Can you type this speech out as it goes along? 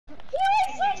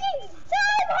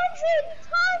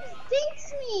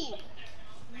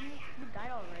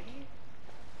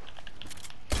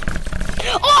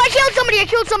I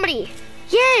killed somebody.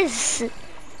 Yes.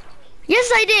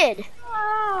 Yes, I did.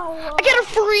 How? I got a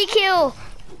free kill.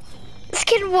 This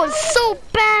kid was so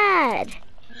bad.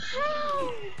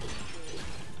 How?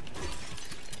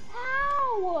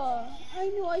 How? I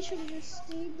knew I should have just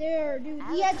stayed there, dude.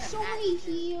 He had so many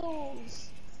heals.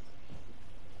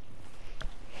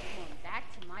 Going back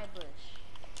to my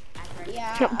bush.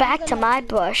 Yeah. Back to my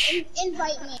bush.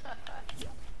 Invite me.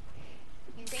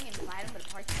 He's saying invite him, but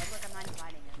Park Network, I'm not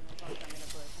inviting him. As long as I'm in a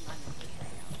bush. I'm not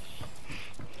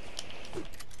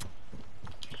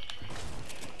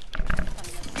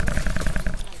in a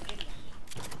bush right now.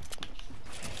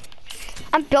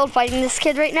 I'm build fighting this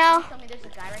kid right now. Tell me there's a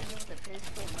guy right here with a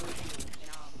pistol, no shoes, you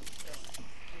know,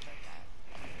 things like that.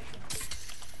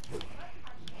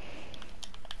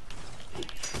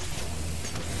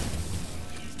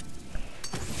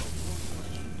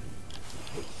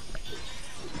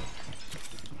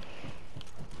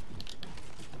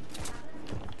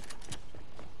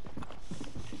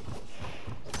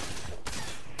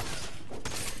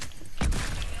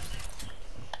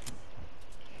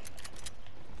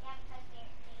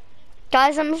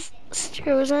 Guys, I'm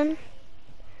frozen.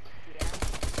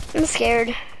 I'm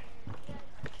scared.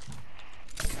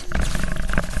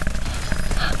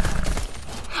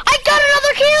 I got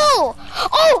another kill!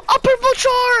 Oh, a purple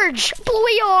charge! Blue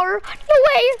AR. No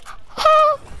way!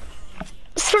 Huh.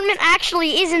 This tournament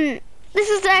actually isn't. This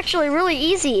is actually really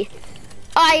easy.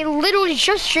 I literally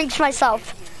just jinxed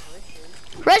myself.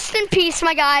 Rest in peace,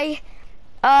 my guy.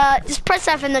 Just press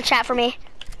F in the chat for me.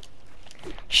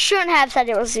 Shouldn't have said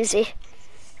it was easy.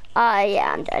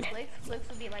 Yeah, I'm dead. Flicks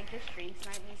would be like this stream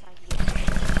snipe me so I can get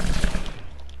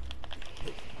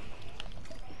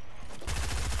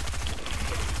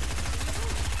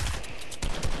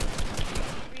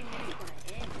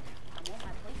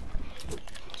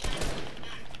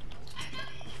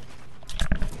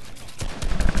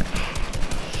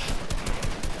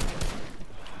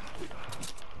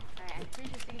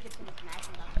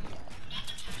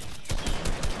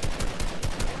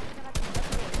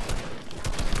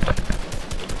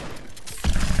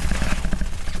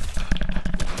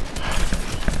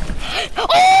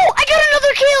Oh, I got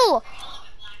another kill!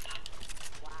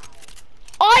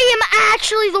 I am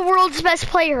actually the world's best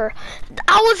player.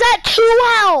 I was at 2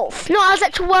 health. No, I was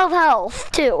at 12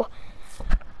 health too.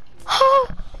 Oh,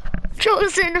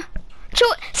 Chosen.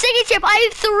 Sticky Chip, I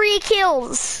have 3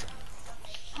 kills.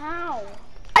 How?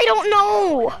 I don't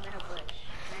know.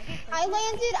 I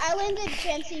landed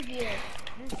Fancy View.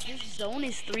 This zone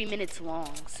is 3 minutes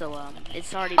long, so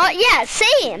it's already. Yeah,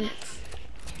 same.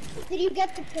 Did you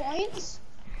get the points?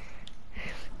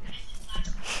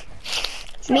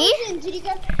 Me? Did you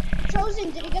get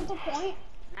the point?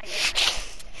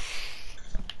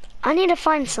 I need to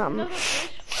find some.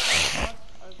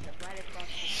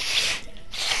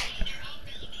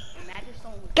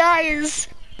 Guys,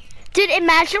 dude,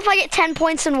 imagine if I get 10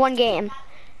 points in one game.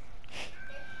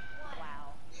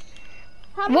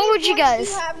 How What many would you points guys?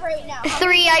 do you have right now?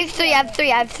 3, I have 3, I have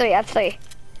 3, I have 3, I have 3.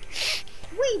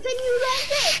 Wait, then you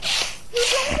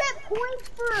don't get points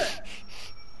for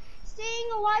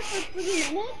staying alive for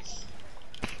 3 minutes?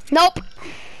 Nope.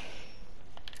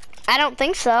 I don't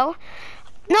think so.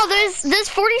 No, there's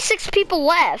 46 people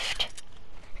left.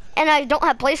 And I don't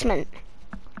have placement.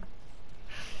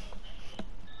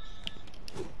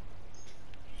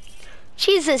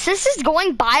 Jesus, this is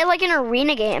going by like an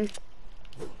arena game.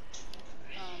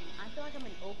 I feel like I'm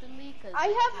in open league because I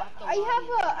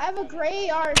have a gray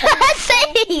AR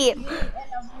Same. and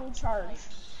a blue charge.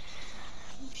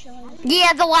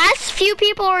 Yeah, the last few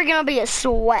people are gonna be a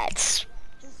sweat.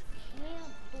 just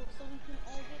camp so we can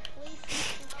all get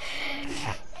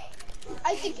placement.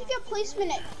 I think you get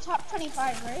placement at top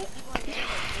 25, right?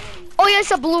 Oh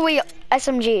yes, a blue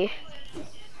SMG.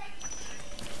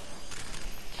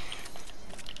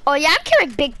 Oh yeah, I'm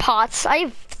carrying big pots.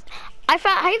 I have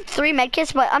 3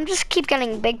 medkits, but I'm just keep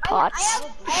getting big pots.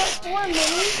 I have 4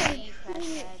 minis and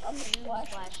 3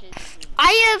 Flashes.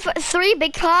 I have 3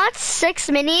 big pots, 6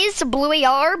 minis, blue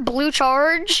AR, blue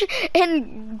charge,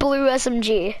 and blue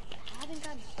SMG. I haven't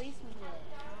gotten placement yet.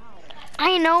 Wow.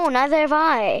 I know, neither have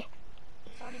I.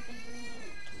 It's already been 3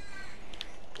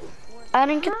 minutes. I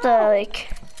didn't get the like.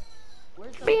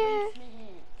 Where's the Yeah.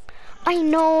 placement? I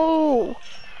know.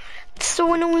 It's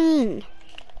so annoying.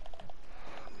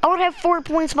 I would have 4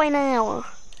 points by now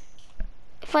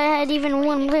if I had even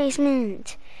 1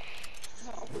 placement.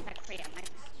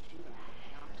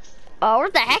 Oh,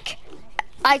 what the heck?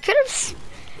 I could have.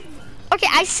 Okay,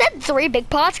 I said 3 big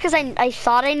pots because I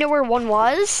thought I knew where 1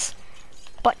 was,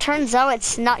 but turns out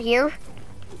it's not here.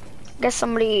 Guess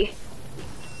somebody.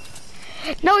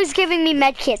 No, he's giving me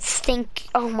med kits.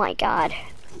 Oh my god.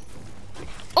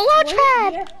 Oh, launch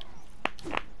pad!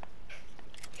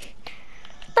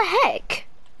 What the heck?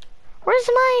 Where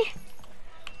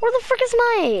the frick is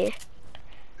my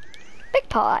big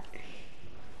pot?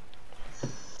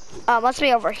 Oh, it must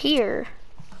be over here.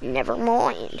 Never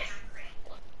mind.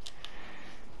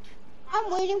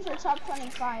 I'm waiting for top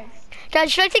 25.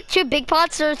 Guys, should I take 2 big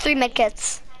pots or 3 med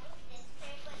kits?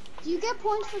 Do you get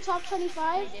points for top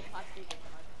 25?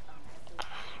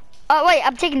 Oh wait,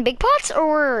 I'm taking big pots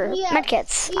or Yeah, med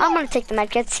kits? yeah. I'm gonna take the med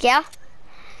kits, yeah?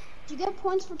 Do you get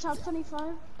points for top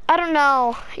 25? I don't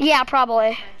know. Yeah,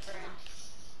 probably.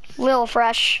 Lil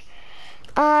Fresh.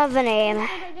 The name.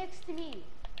 Right next to me.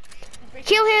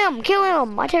 Kill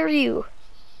him, I dare you.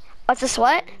 What's this,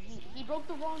 what? He broke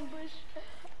the wrong bush.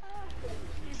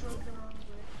 He broke the wrong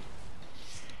bush.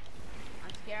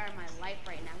 I'm scared of my life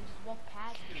right now. He just walked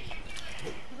past me.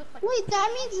 He looks like Wait, that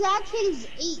means that kid is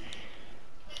 8.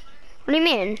 What do you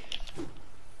mean?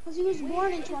 Because he was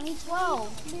born in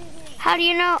 2012. How do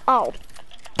you know? Oh.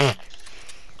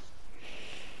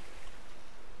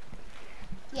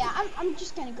 Yeah, I'm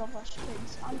just gonna go rush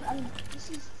kids. This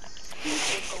is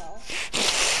stupid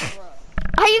though.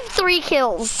 I have 3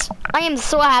 kills. I am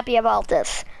so happy about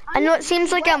this. I know it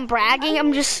seems like I'm bragging.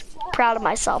 I'm just proud of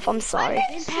myself. I'm sorry.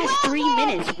 In past 3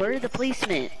 minutes, where are the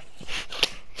placement?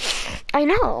 I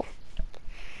know.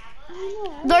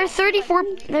 There are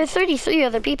 33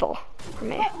 other people for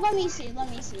me. Let me see.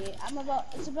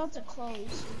 It's about to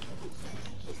close.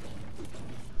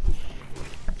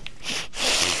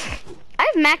 I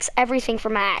have max everything for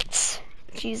max.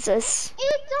 Jesus.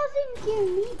 It doesn't give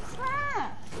me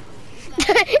crap.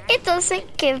 It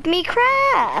doesn't give me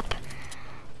crap.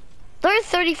 There are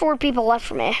 34 people left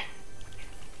for me.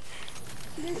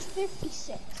 There's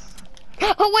 56.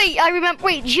 Oh wait, I remember.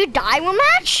 Wait, did you die one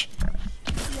match?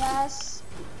 Yes.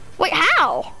 Wait,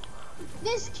 how?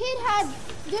 This kid had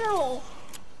literal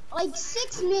like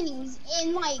 6 minis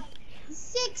and like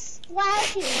 6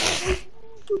 flashes.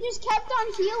 He just kept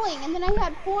on healing, and then I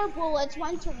had 4 bullets,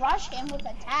 went to rush him with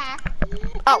attack,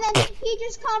 Oh. and then he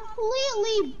just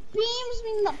completely beams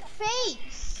me in the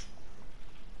face.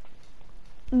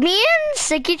 Me and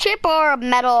Sticky Chip are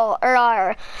metal or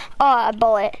are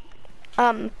bullet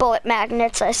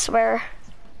magnets. I swear.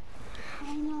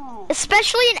 I know.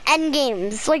 Especially in end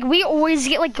games, like we always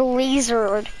get like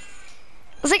lasered.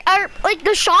 It's like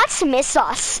the shots miss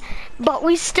us, but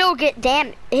we still get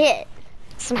hit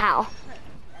somehow.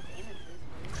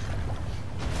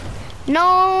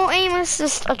 No, aim is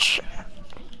just a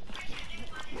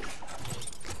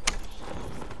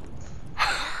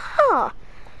Huh.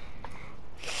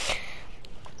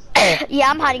 Yeah,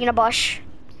 I'm hiding in a bush.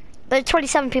 There's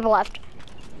 27 people left.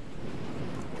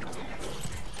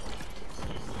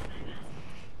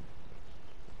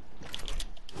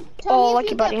 Tell me if lucky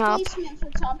you bunny get hop. placement for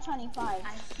top 25.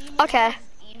 Okay.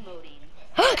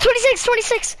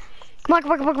 26.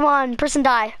 Come on. Person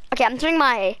die. Okay, I'm turning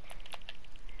my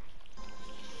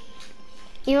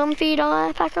feed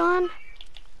back on.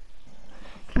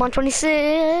 Come on,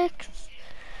 26.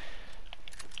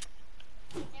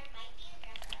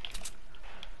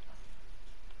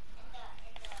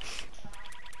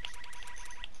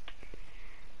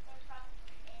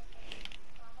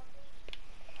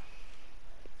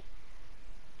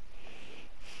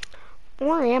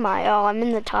 Where am I? Oh, I'm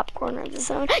in the top corner of the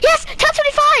zone. Yes! Top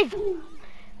 25!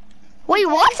 Wait,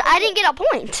 what? I didn't get a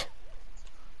point.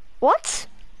 What?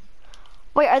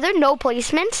 Wait, are there no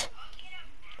placement?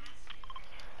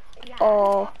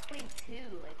 Oh. 22.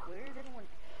 Like, where is everyone?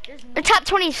 There's no The top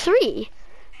 23.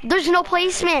 There's no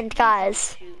placement,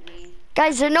 guys. shoot me.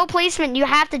 Guys, there's no placement. You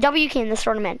have to W key in this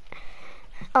tournament.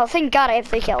 Oh, thank God I have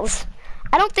 3 kills.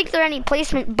 I don't think there are any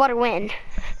placement but a win.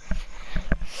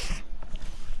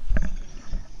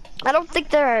 I don't think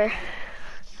there are.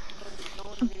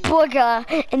 Booga.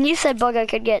 And you said Booga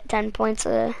could get 10 points.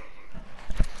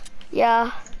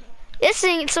 Yeah. This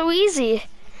thing, it's so easy.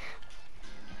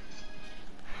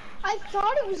 I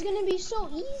thought it was gonna be so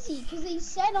easy because they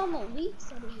said on the leaks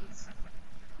that it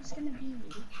was gonna be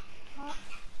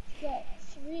get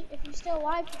 3 if you're still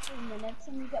alive for 3 minutes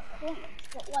and you get points.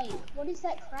 But like, what is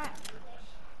that crap?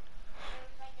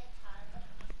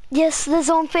 Yes, the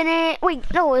zone finish. Wait,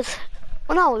 no,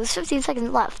 there's 15 seconds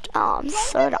left. Oh, I'm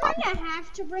so Don't dumb. they kinda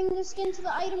have to bring the skin to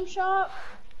the item shop?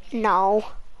 No.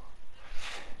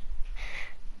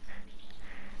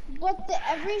 But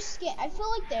every skin, I feel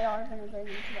like they are gonna bring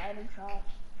it to the item shop.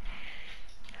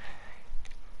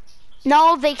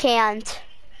 No, they can't.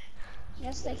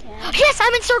 Yes, they can. Yes,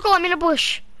 I'm in circle. I'm in a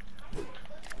bush.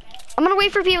 I'm gonna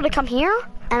wait for people to come here,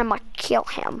 and I'm gonna kill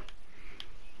him.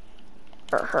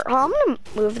 Oh, I'm gonna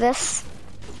move this.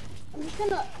 I'm just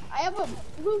gonna. I have a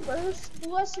blue burst,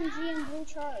 blue SMG, and blue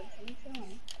charge. I'm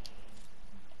chilling.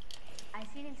 I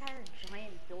see an entire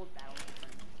giant build battle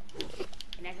in front of me.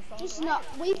 And I just saw Just the not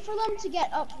ladder. wait for them to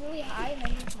get up really high and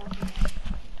then just knock them.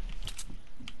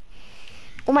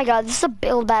 Oh my god, this is a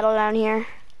build battle down here.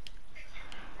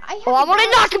 I Oh, I want to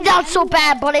haven't knock him seen down so anyone.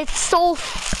 bad, but it's so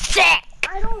thick.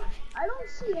 I don't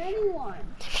see anyone.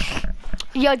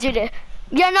 Yo, dude.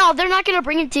 Yeah, no, they're not gonna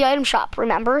bring it to the item shop.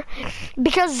 Remember,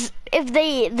 because if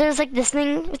there's like this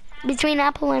thing between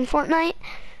Apple and Fortnite,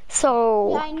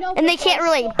 so Yeah, I know, and but they can't that's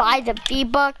really so- buy the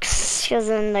V-Bucks because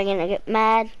then they're gonna get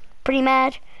mad, pretty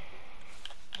mad.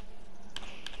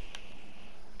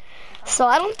 So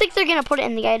I don't think they're gonna put it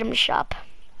in the item shop.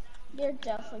 They're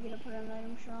definitely gonna put it in an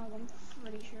item shop. I'm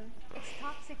pretty sure. It's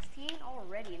top 16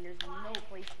 already, and there's no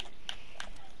placement.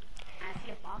 I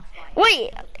see a box fight.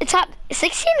 Wait, it's top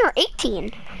 16 or 18?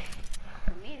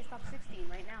 For me, it's top 16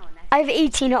 right now, and that's I have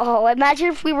 18. Oh, imagine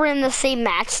if we were in the same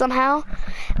match somehow.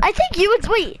 I think you would.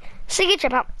 Wait, Sticky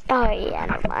Chip. Oh yeah,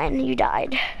 never mind. You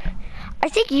died. I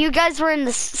think you guys were in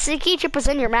the Sticky Chip was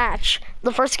in your match,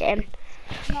 the first game.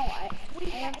 No, I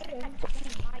have to. imagine if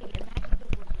there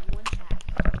was one tap.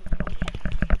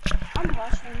 I'm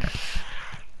rushing.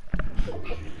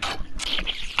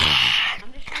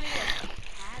 I'm just trying to like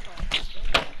tag off the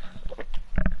thing.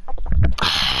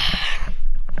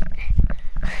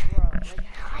 Bro, like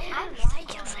how am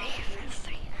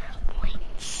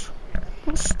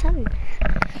I'm stunned.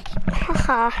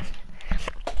 Haha.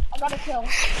 I got a kill.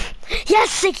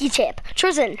 Yes, Sticky Chip.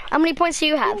 Tristan, how many points do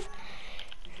you have?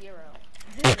 0?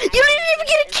 You didn't even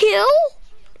get a kill?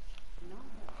 No,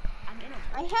 I'm in a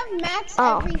I have max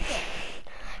Oh. everything.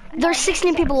 There's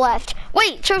 16 people left.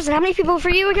 Wait, Tristan, how many people for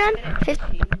you again?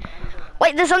 15.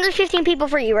 Wait, there's under 15 people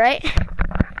for you, right?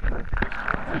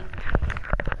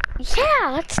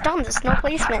 Yeah, that's dumb. There's no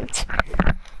placement.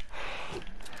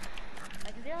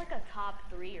 like is there like a top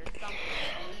 3 or something?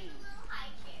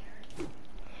 Please.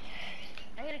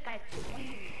 I hit a guy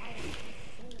 20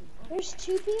 There's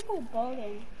 2 people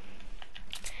boating.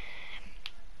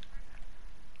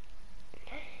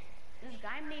 This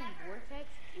guy named Vortex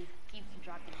keeps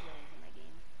dropping kills in my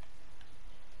game.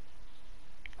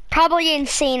 Probably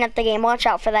insane at the game. Watch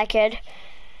out for that kid.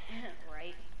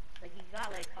 Right? Like he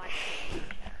got like 5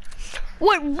 kills.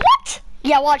 Wait, what?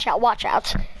 Yeah, watch out, watch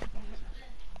out.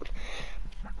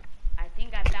 I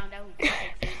think I found out who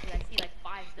Vortex is because I see like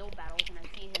 5 build battles and I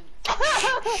see him.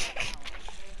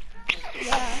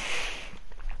 Yeah.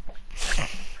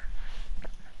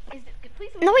 Please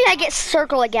No way I get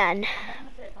circle again.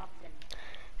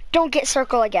 Don't get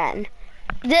circle again.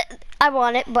 I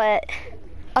want it, but...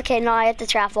 Okay, no, I have to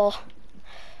travel.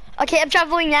 Okay, I'm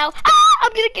traveling now. Ah,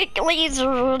 I'm gonna get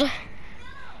lasered.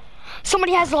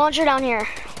 Somebody has the launcher down here.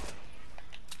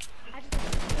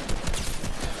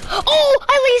 Oh,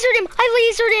 I lasered him!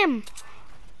 I lasered him!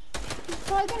 He's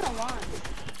probably gonna launch.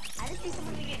 I just see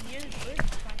someone get near this bush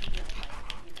trying to get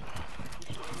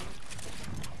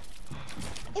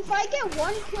If I get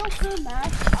 1 kill per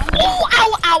match, I'm Oh,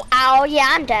 ow, ow, ow. Yeah,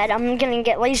 I'm dead. I'm gonna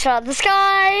get lasered out of the sky.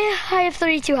 I have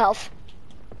 32 health.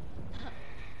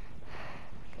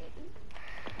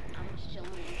 I'm just chilling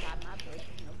inside my bush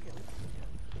with no kills.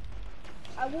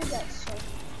 I will get so.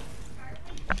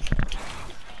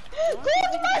 Gold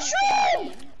Gold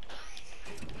mushroom!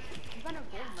 You found a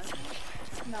gold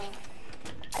mushroom? No.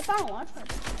 I found a launch pad.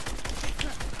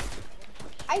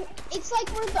 It's like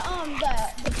where the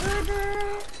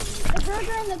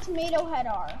burger and the tomato head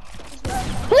are. Is where I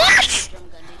found What?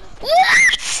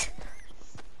 What?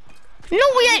 No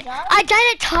way, I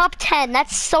died at top 10.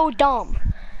 That's so dumb.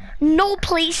 No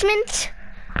placement?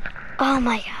 Oh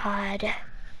my god. I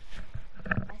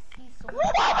see so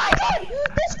Oh my god!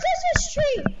 This Christmas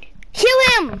tree! Heal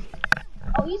him!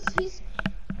 Oh, he's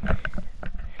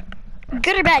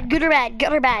Good or bad, good or bad,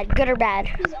 good or bad, good or bad.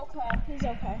 okay. He's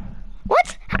okay.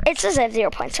 What? It says I have 0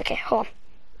 points. Okay, hold on.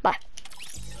 Bye.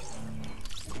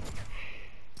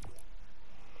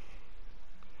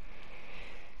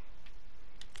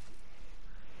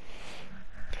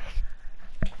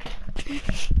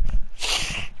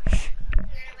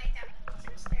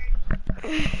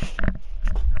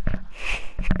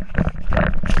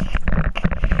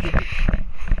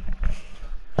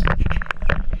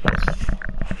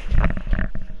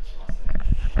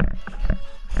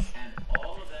 And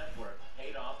all of that work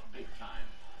paid off big time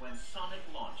when Sonic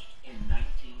launched in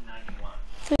 1991.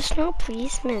 There's no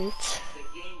placement.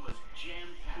 The game was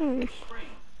jam-packed with spring.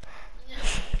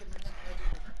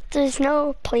 There's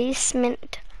no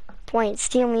placement points.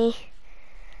 The only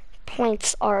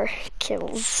points are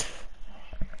kills.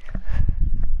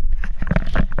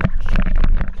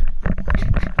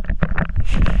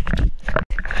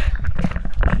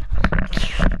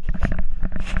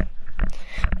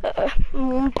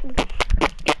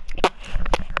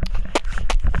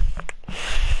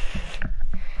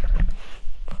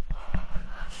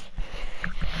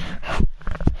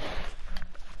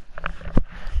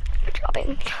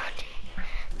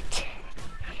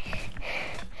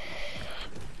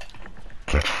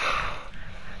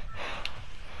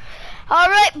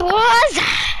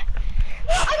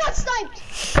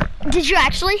 Did you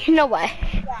actually? No way.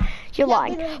 Yeah. You're Yeah,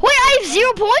 lying. Wait, literally. I have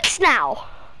 0 points now.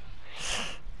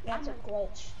 That's a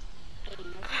glitch.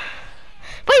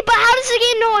 Wait, but how does the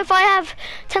game know if I have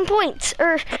 10 points?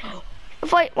 Or if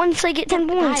once I get 10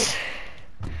 points?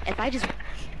 If I just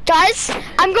Guys,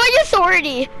 I'm going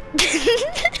authority.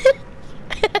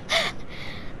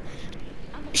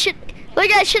 should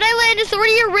I land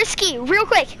authority or risky? Real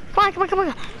quick. Come on.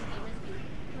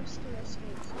 Risky.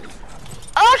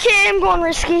 Okay, I'm going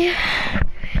risky.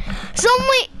 It's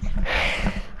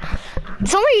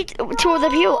only 2 other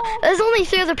people. There's only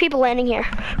 3 other people landing here.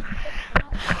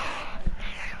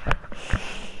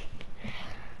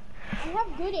 I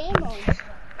have good ammo.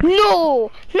 No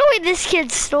way, this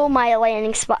kid stole my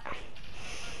landing spot.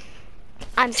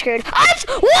 I'm scared.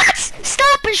 What?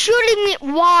 Stop shooting me.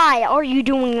 Why are you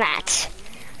doing that?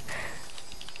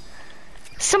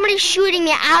 Somebody's shooting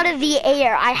me out of the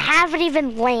air. I haven't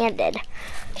even landed.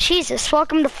 Jesus,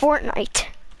 welcome to Fortnite.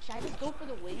 Should I just go for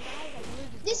the win, guys? I really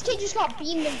just... This kid just got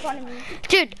beamed in front of me.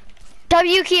 Dude,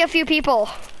 W key a few people.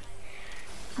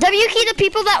 W key the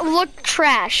people that look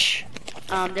trash.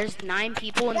 there's 9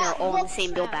 people and they're all in the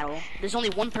same build battle. There's only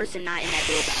one person not in that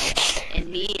build battle, and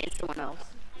me and someone else.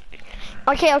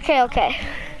 Okay. It's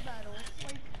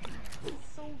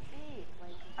so big.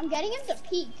 Like, I'm getting him to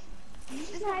peek. this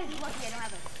guy's lucky I don't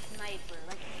have a sniper.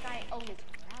 Like, this guy, oh, his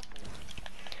grapple.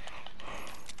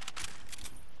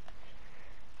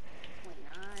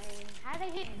 29. How did I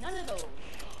hit none of those?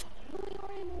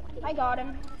 I got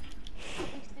him.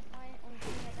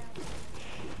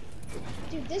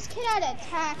 Dude, this kid had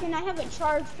attack and I have a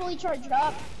charge fully charged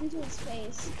up into his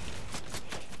face.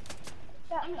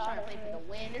 I'm just trying to play for the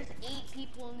win. There's 8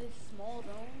 people in this small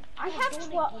zone. I Oh, have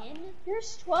zone 12. again?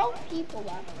 There's 12 people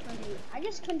left for me. I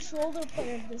just control the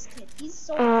player of this kid. He's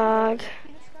so Ugh. This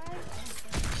guy?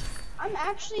 I'm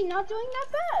actually not doing that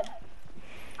bad.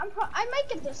 I might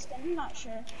get this skin, I'm not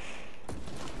sure.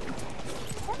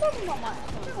 I'm not my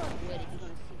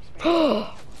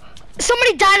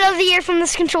Somebody died out of the air from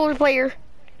this controller player.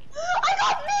 I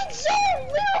got mid-zone!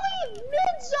 Literally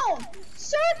mid-zone!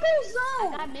 Circle I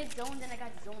zone! got mid zone, then I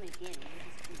got zone again.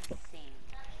 This is insane.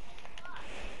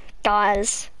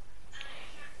 Guys,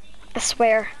 I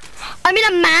swear. I'm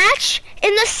in a match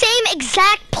in the same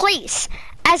exact place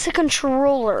as a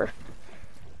controller.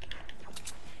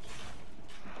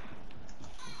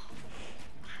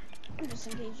 I'm just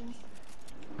engaging.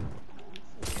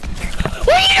 What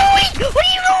are you doing? What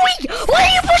are you doing? Why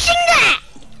are you pushing that?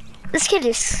 This kid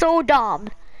is so dumb.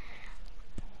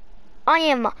 I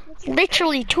am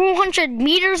literally 200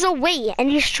 meters away and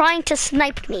he's trying to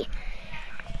snipe me.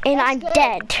 And That's I'm good.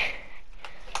 dead.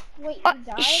 Wait, you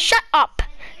died? Shut up.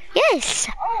 Yes.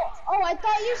 Oh, I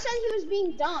thought you said he was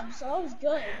being dumb, so that was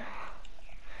good.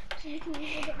 So you can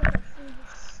usually get like a free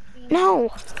skin. No.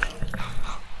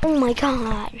 Oh my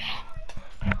god.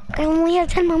 I only have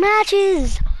 10 more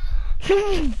matches.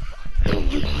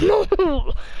 No.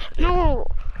 No.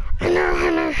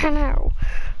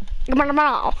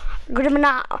 Good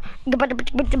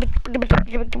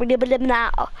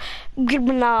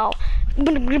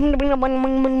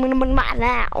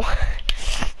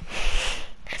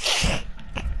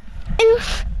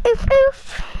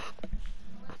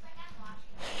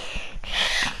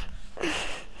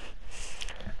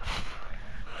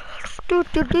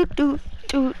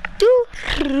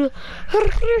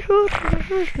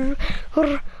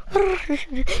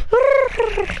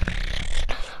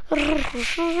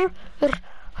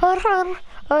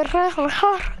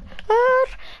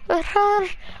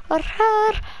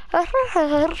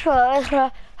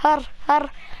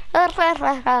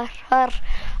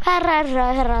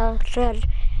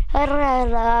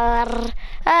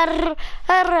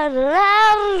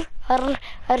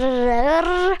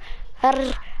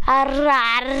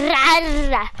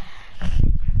now.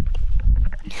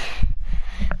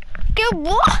 Good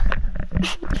boy.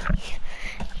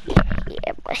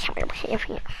 Yeah, boy.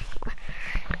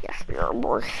 Yes, your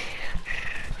boy.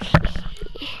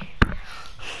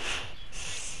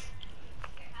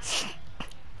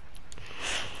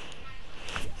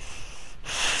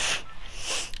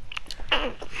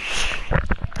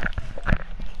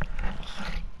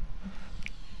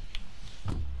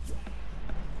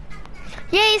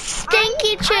 Yay,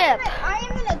 stinky chip! I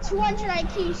am in a 200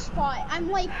 IQ spot. I'm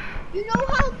like, you know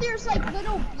how there's like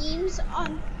little beams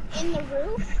in the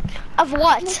roof? Of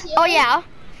what? Oh yeah.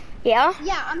 Yeah?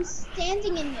 Yeah, I'm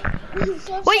standing in there.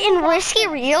 So if Wait, in someone Risky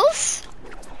walks Reels?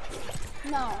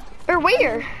 in- No, Or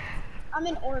where? I'm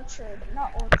in Orchard,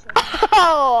 not Orchard.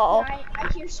 Oh!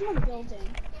 I hear someone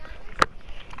building.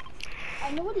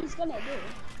 I know what he's gonna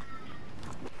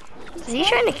do. Is he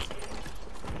trying to...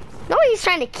 No, he's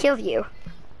trying to kill you.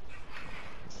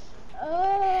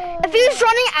 Oh. If he's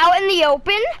running out in the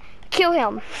open, kill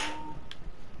him.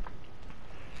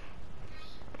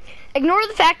 Ignore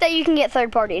the fact that you can get third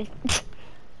partied.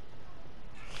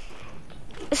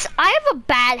 I have a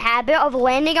bad habit of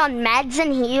landing on meds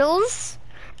and heals,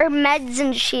 or meds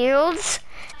and shields,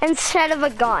 instead of a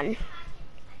gun.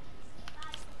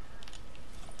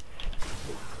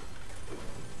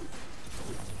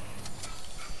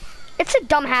 It's a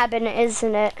dumb habit,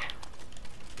 isn't it?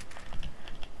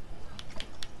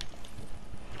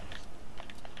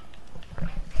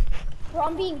 Bro,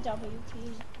 I'm being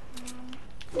WT'd.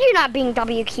 You're not being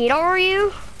WK'd, are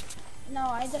you? No,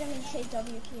 I didn't mean to say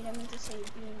WT'd, I meant to say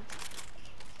being.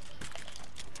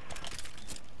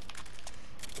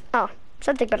 Oh,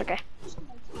 something, but okay.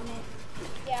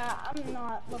 Yeah, I'm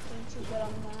not looking too good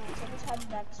on that. I just had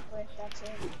Vex Brick, that's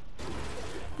it.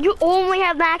 You only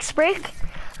have max brick?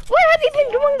 What have you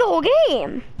been doing the whole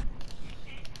game?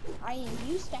 I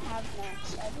used to have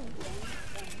Max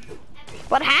everything.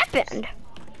 What happened?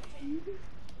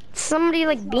 Somebody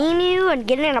like beam you and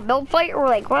get in a build fight, or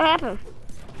like what happened?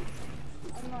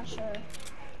 I'm not sure.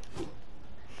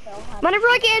 Whenever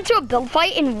I get into a build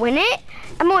fight and win it,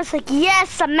 I'm always like,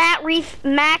 yes, a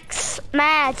max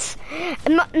mats.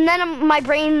 And then my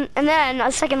brain, and then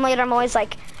a second later, I'm always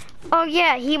like, oh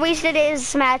yeah, he wasted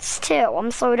his mats too.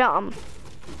 I'm so dumb.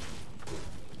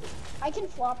 I can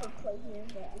flop or play here,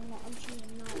 but I'm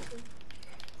choosing not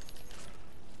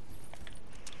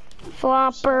to.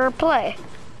 Flopper play.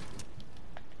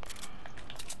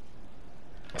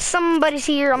 Somebody's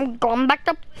here. I'm going back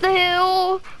up the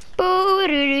hill.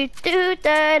 Boo-doo-doo-doo.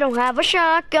 I don't have a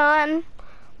shotgun.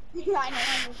 I know I'm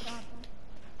just not.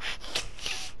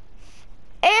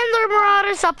 And the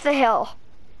Marauders up the hill.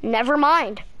 Never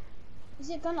mind. Is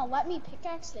it gonna let me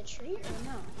pickaxe the tree or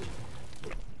no?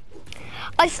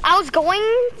 I was going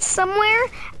somewhere,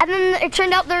 and then it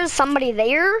turned out there was somebody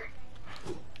there.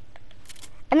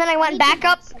 And then I went back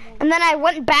up, and then I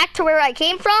went back to where I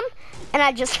came from, and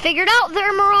I just figured out there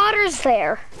are Marauders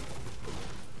there.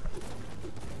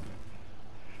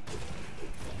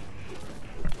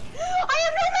 I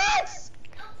have no mats!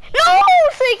 No,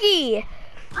 Siggy!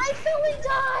 I fell and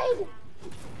died!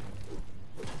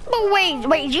 But wait,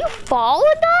 did you fall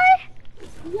and die?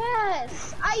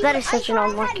 Yes! That is such an thought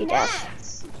I unlucky had death. mats.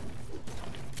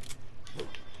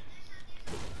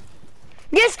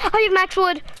 Yes, I have max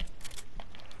wood,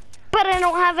 but I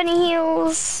don't have any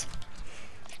heals.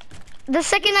 The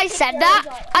second I said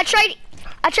that, I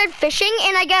tried fishing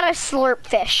and I got a slurp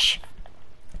fish.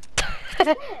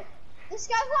 This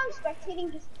guy who I'm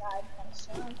spectating just died from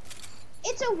some.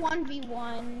 It's a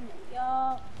 1v1,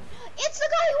 yo. It's the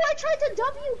guy who I tried to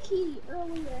W key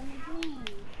earlier in the game.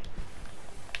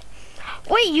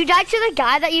 Wait, you died to the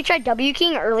guy that you tried W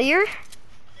keying earlier?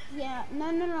 Yeah,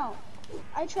 no.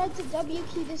 I tried to W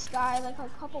key this guy like a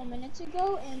couple minutes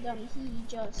ago, and he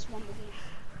just won the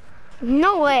game.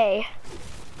 No way.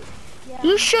 Yeah.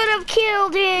 You should have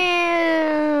killed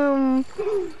him.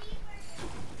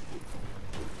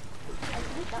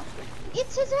 It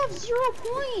says I have 0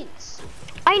 points.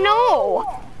 I know.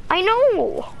 Why?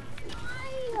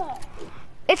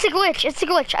 It's a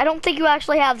glitch. I don't think you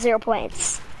actually have 0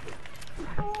 points.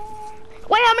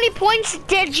 Wait, how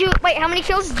many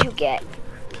kills did you get?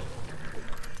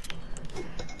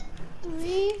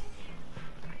 3.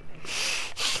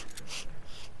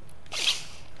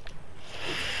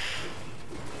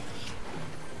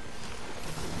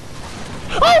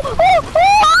 Oh!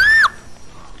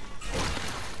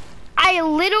 I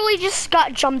literally just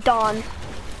got jumped on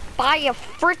by a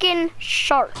freaking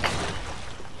shark.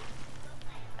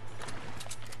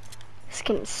 This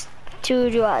game's due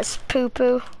to us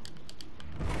poo-poo.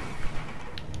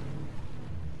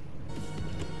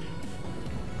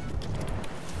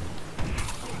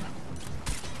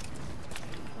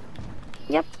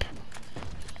 Yep.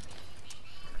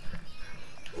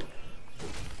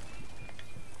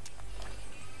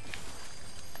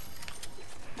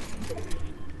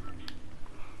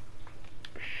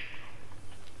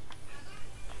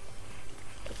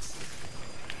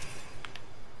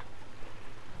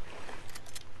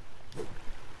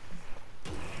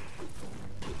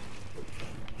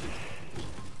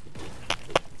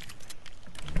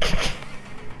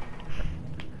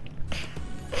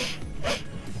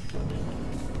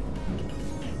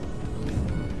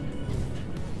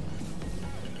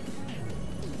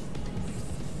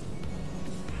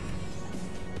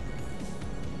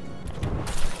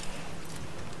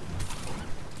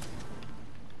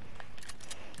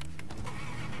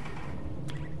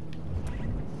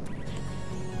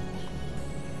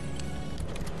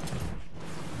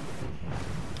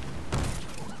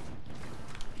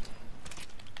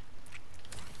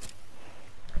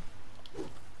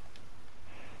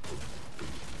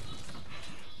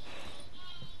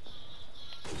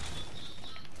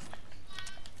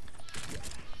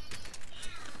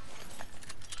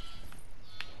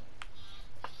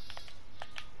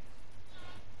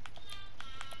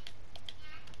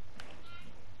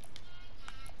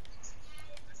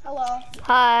 Hello.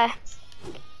 Hi.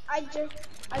 I died.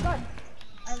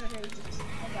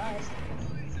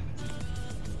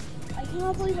 I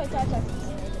cannot believe I died that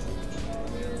quick.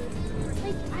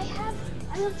 Like, I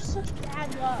have such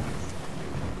bad luck.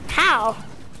 How?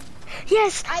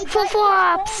 Yes, I full died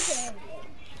flops. from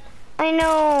I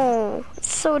know.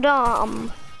 It's so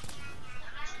dumb.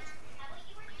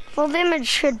 Full damage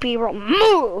should be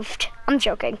removed. I'm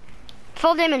joking.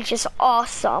 Full damage is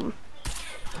awesome.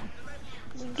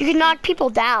 You can knock people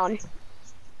down.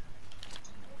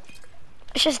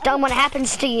 It's just dumb when it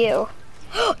happens to you.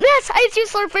 Yes, I have 2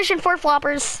 slurpfish and 4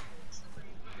 floppers.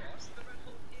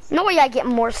 No way I get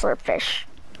more slurpfish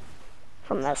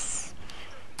from this.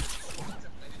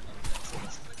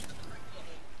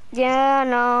 Yeah,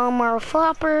 no more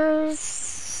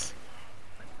floppers.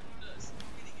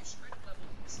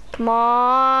 Come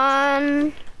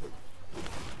on.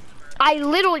 I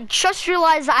literally just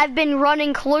realized I've been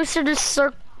running closer to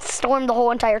Storm the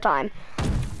whole entire time.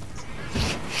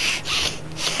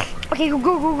 Okay, go,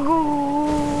 go, go,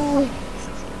 go.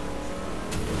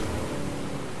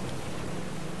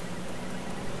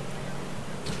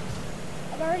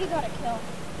 I've already got a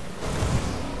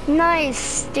kill. Nice,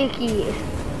 Sticky.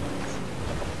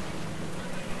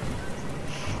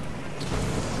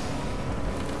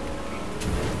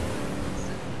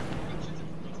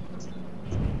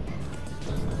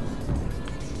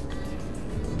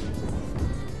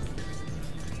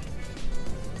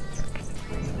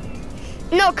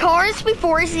 No, cars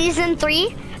before season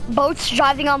 3, boats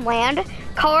driving on land.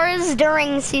 Cars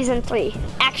during season 3,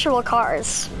 actual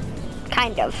cars,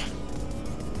 kind of.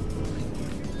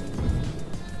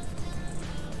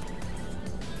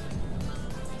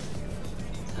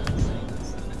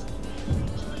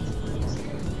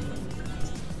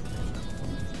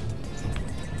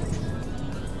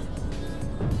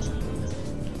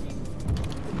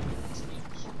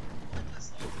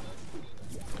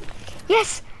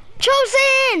 Yes!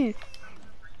 Chosen!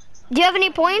 Do you have any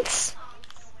points?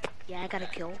 Yeah, I got a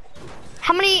kill.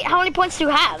 How many points do you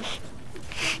have?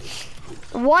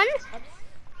 1?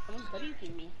 Someone's buddy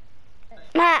pinged me.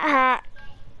 Haha.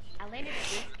 I landed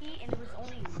risky and there was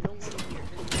only no one here.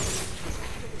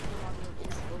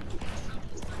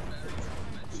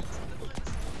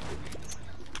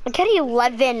 I get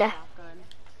 11. Shotgun.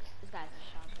 This guy's a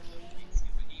shotgun.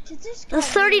 Did this The guy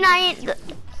 39.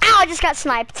 Ow, I just got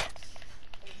sniped.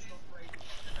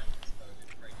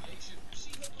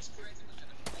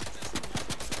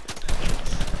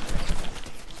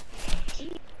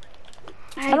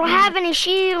 I don't have any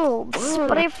shields,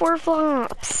 but I have 4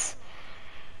 flops.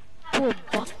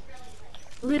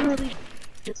 Literally,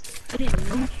 I didn't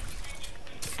know.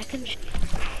 I can.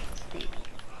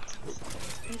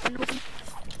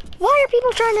 Why are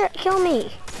people trying to kill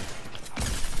me?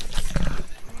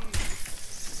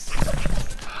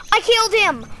 I killed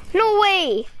him! No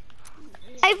way!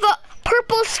 I have a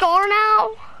purple scar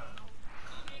now?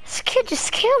 This kid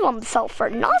just killed himself for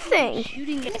nothing.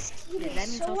 Shooting at This kid that is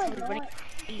means so also annoying. running.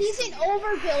 He's an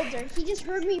overbuilder. He just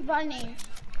heard me running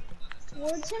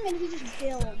towards him and he just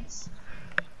builds.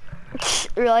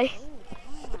 Really?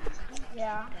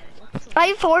 Yeah. I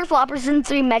have 4 floppers and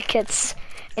 3 medkits.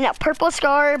 And a purple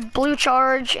scar, blue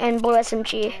charge, and blue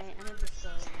SMG.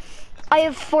 I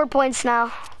have 4 points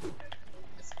now.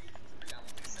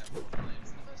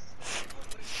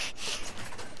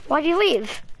 Why'd you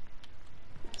leave?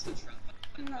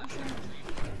 I'm not sure.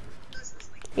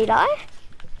 Did I?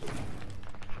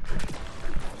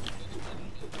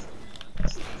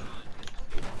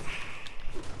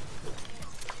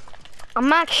 I'm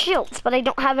max shields, but I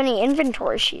don't have any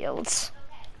inventory shields.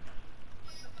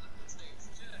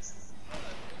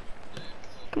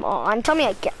 Come on, tell me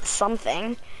I get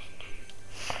something.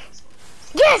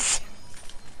 Yes!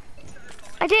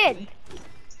 I did.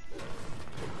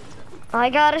 I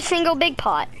got a single big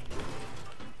pot.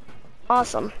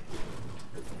 Awesome.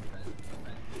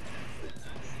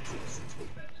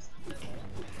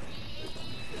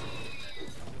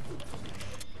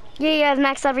 Yeah, I've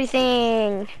maxed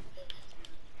everything.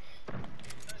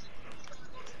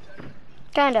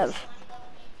 Kind of.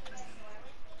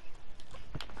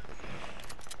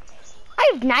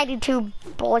 I have 92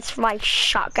 bullets for my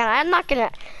shotgun. I'm not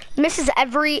gonna misses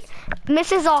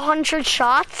 100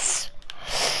 shots.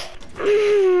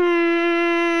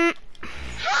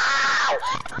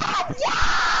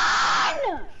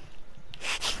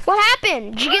 What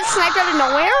happened? Did you get sniped out of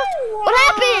nowhere? What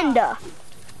happened? Again!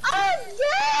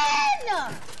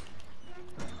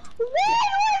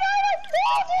 Literally got a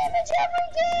full damage every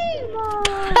game!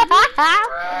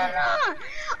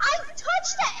 I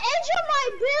touched the edge of my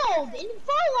build and it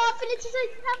fell off and it says I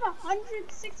have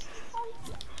 160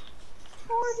 points.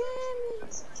 More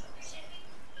damage.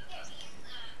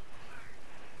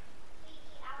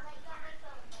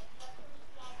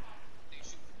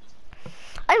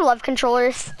 I love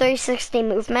controllers 360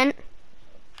 movement.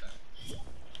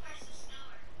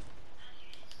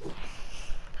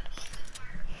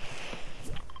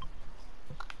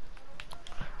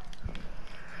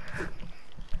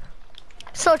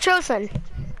 So Chosen.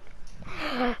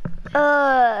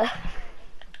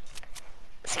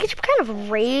 Sketchup kind of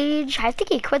rage. I think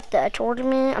he quit the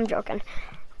tournament. I'm joking.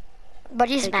 But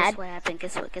he's Hey, mad. guess what happened?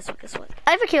 Guess what?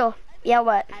 I have a kill. Yeah,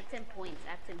 what? I have 10 points.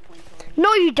 Already.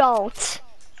 No, you don't.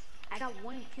 I got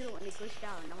 1 kill and it glitched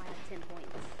out and now I have 10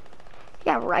 points.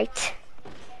 Yeah, right.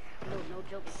 No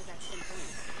joke, it says I have 10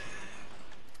 points.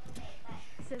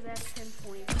 It says I have 10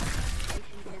 points.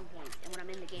 Mission 10 points. And when I'm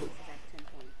in the game, it says I have 10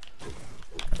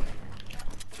 points.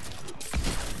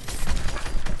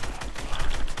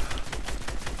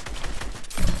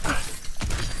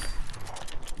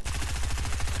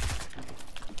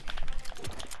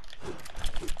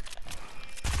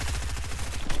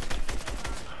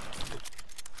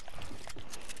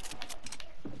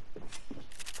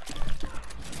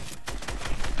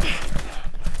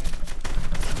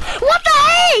 What the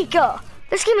heck?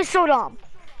 This game is so dumb.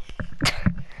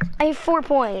 I have 4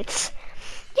 points.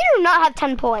 You do not have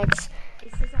 10 points.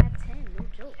 It says I have 10, no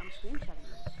joke. I'm screenshotting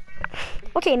this.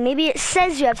 Okay, maybe it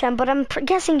says you have 10, but I'm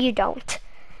guessing you don't.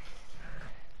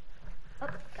 Oh,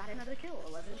 got another kill.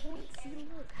 11 points. See,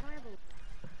 look. How do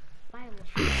I have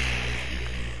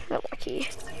a... Not lucky.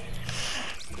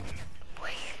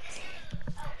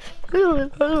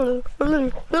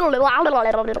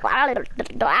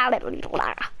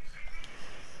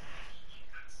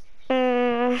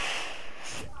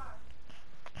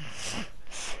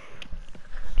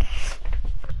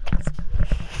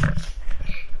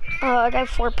 I have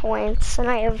 4 points, and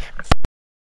I have...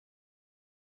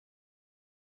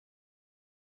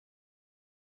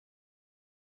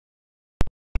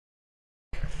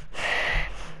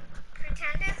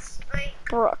 Pretend it's like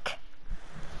Brooke.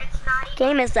 it's not even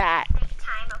Game is that?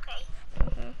 time,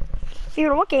 okay?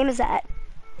 Fear, what game is that?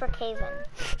 Brookhaven.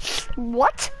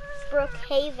 What?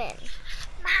 Brookhaven.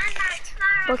 Mama,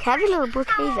 tomorrow. Brookhaven or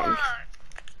Brookhaven? Brookhaven.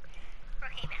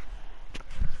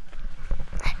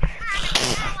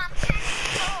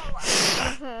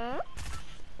 Mm-hmm.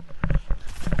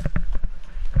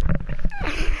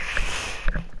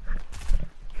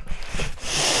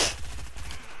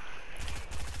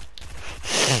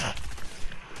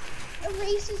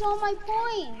 Erases all my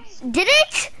points. Did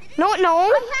it? No,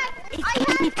 no. I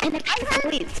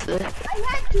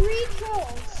had 3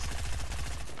 kills.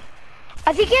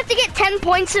 I think you have to get 10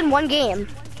 points in one game.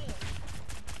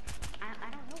 I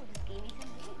don't know. This game is 10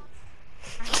 points.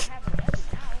 I don't have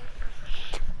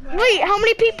 11 now. Wait, how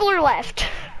many people are left?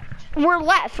 Were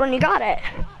left when you got it?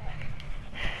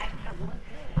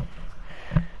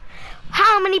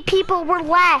 How many people were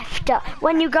left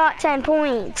when you got 10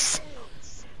 points?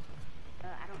 I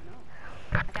don't know.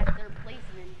 I got 3rd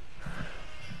placement.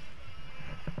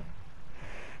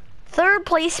 Third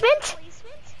placement?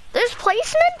 There's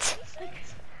placement?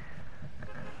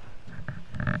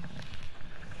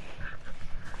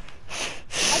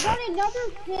 I got another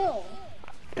kill.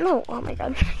 No, oh my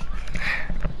god.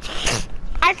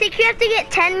 I think you have to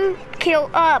get 10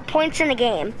 points in a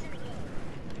game.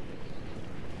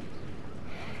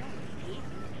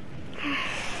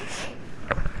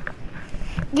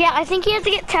 Yeah, I think you have to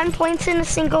get 10 points in a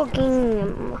single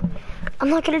game. I'm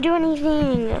not gonna do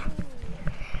anything.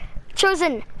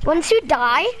 Chosen, once you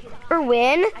die or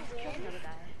win,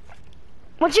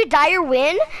 once you die or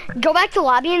win, go back to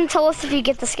lobby and tell us if you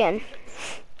get the skin.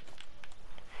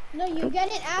 No, you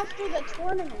get it after the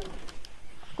tournament.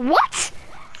 What?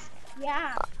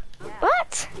 Yeah,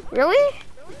 What? Really?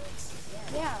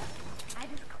 yeah. I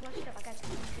just clutched up. I got 2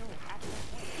 kills after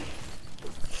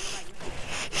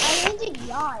I landed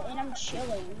yacht and I'm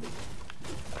chilling.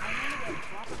 I landed a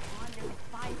drop on. There were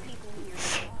 5 people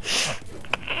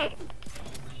here.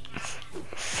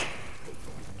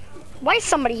 Why is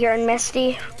somebody here in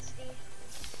Misty? Who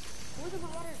are the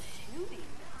marauders shooting?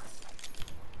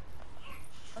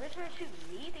 Are they trying to shoot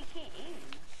me? They can't aim.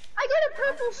 I got a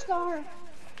purple scar.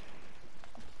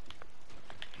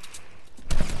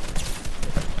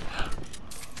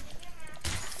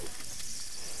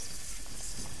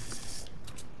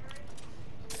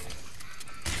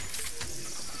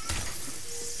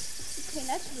 Okay,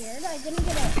 that's weird. I didn't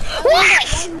get a. What?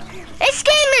 This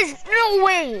game is no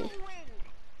way.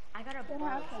 I got a bonus.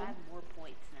 I have more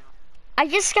points now. I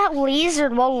just got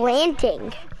lasered while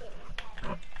landing.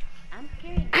 I'm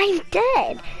carrying. I'm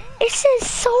dead. This is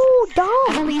so I've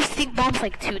dumb. only used stink bombs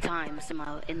like 2 times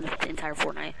in the entire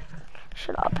Fortnite.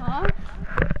 Shut up. Huh?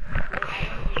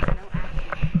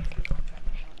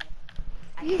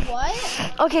 You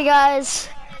what? Okay, guys,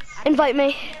 invite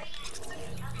me.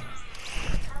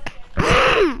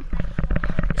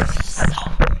 So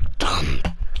dumb.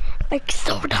 Like,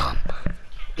 so dumb.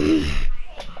 No,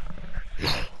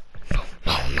 no,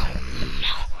 no, no,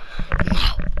 no.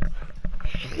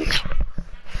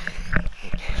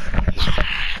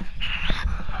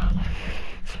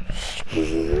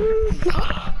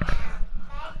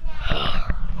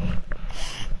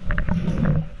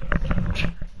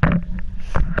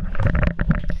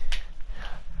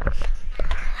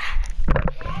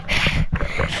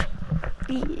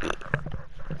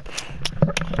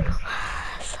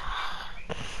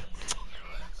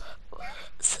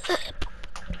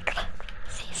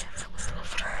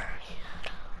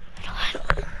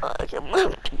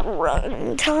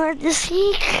 I'm tired this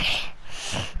week.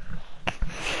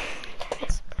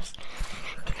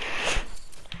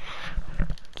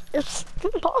 It's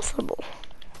impossible.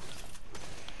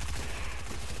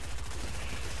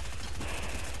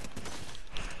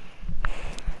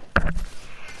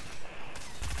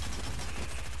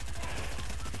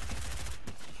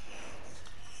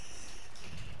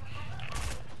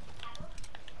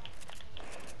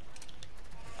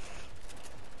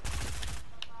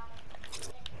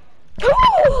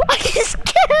 Oh, I just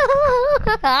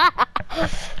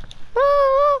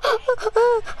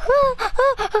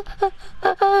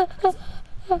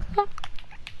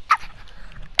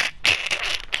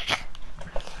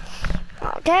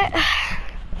okay.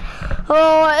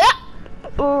 Oh yeah.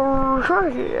 Oh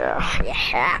yeah.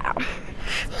 Yeah.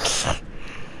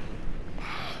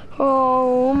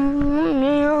 Oh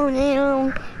no no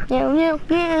no no no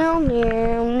no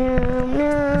no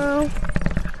no.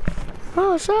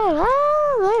 Oh, so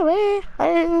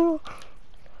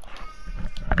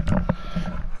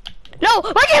no,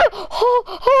 my game!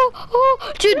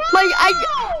 Oh, dude,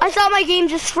 I thought my game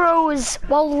just froze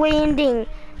while landing.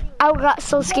 I got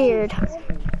so scared.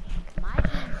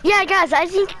 Yeah, guys, I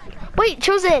think. Wait,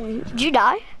 Chosen, did you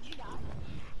die? A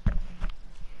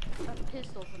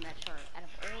pistol from that chart. Out of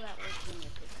all that work, give me a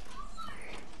pistol.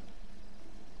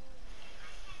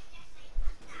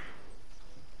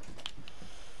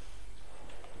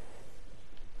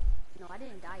 No, I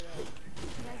didn't die yet. You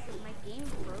guys, my game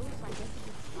froze, so I guess it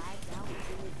just lagged out and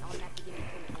didn't automatically give me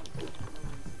 20 points for no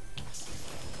reason.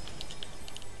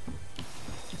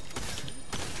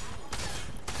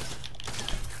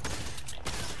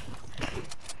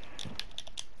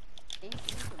 Thank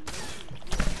you for making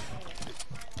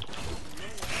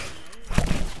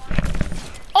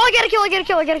Oh, I got a kill, I got a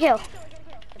kill, I got a kill.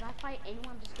 If I fight anyone,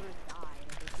 I'm just gonna die.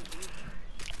 Like,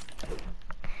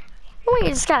 it's Oh, you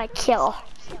just got a kill.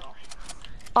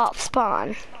 Off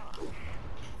spawn.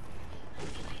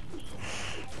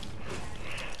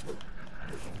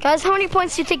 Guys, how many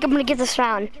points do you think I'm gonna get this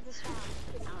round?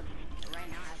 right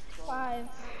now I have 12.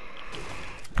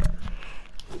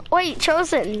 5. Wait,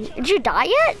 Chosen, did you die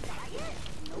yet?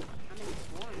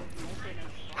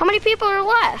 How many people are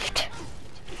left?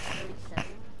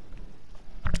 37.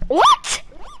 What?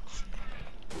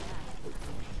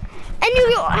 And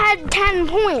you had 10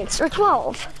 points, or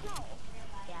 12,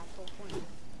 Yeah, 12 points.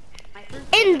 My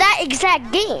first in that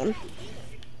exact game.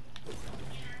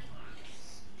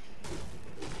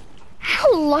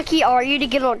 How lucky are you to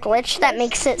get a glitch that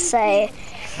makes it say,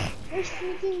 There's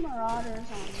freaking marauders on me.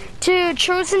 dude,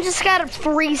 Chosen just got a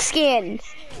free skin.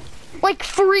 Like,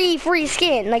 free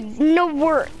skin. Like, no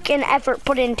work and effort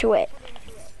put into it.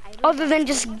 Other than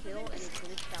just, kill and it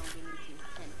glitched out and gave me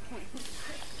 10 points.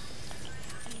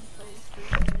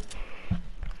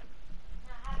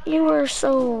 you were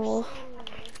so,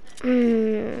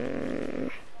 you're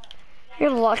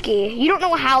lucky. You don't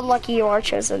know how lucky you are,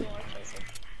 Chosen.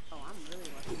 Oh, I'm really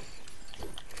lucky.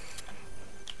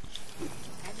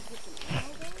 I just get some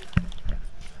ammo though.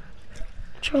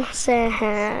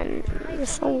 Chosen, you're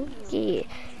so lucky.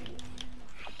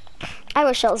 I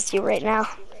wish I was you right now.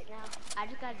 I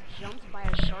just got jumped by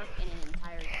a shark and an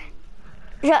entire team.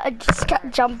 Yeah, I just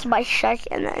got jumped by Shrek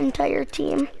and the entire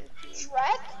team.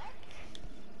 Shrek?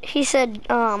 He said,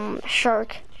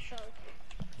 shark.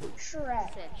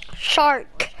 Shrek.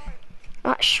 Shark.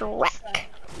 Not Shrek.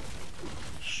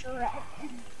 Shrek.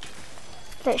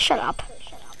 Hey, shut up.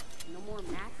 No more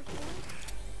massive points?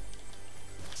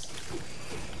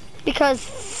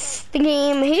 Because the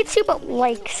game hates you but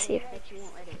likes you. Bet you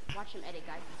won't edit. Watch him edit,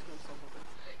 guys. It's going so good.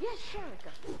 Yes, shark.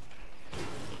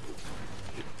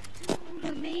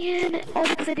 Man, all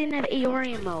because I didn't have AR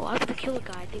ammo. I was gonna kill a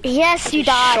guy. Yes, you A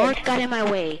died. shark got in my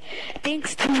way.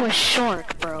 Thanks to a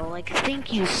shark, bro. Like,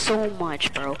 thank you so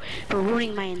much, bro, for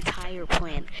ruining my entire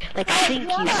plan. Like, thank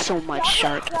you so much,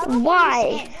 shark. You have a free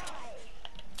Why? skin.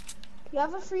 You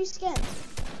have a free skin.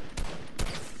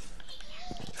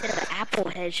 The apple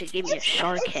head should give me a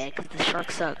shark head because the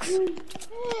shark sucks.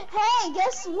 Hey,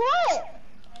 guess what?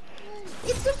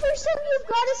 It's the first time you've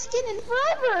got a skin in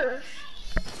forever.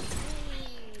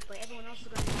 But everyone else is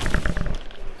gonna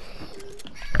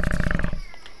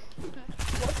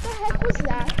What the heck was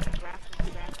that?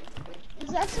 Is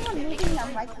that someone moving their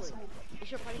microphone?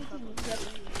 It's your party club.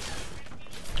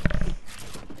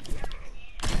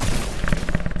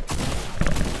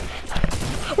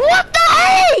 What the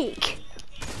heck?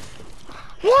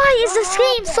 Why is this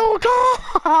game so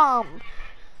dumb?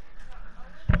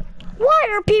 Why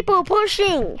are people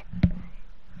pushing?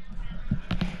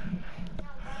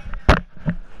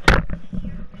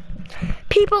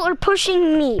 People are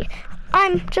pushing me.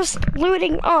 I'm just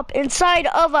looting up inside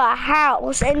of a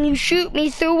house and you shoot me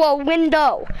through a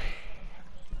window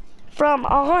from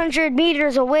 100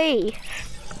 meters away.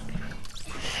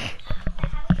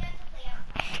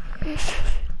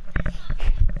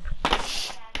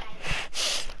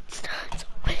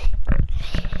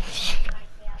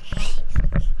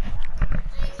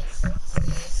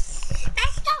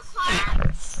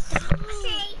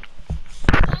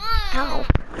 Ow.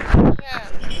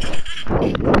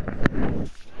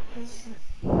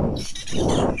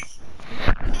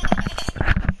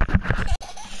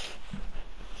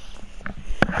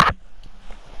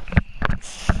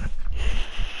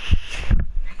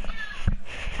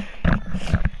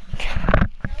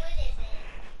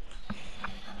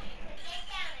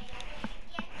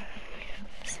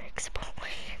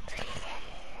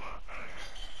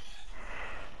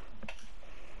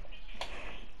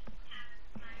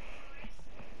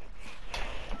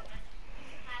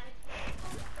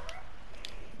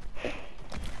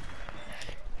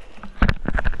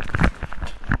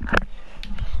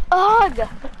 Ugh!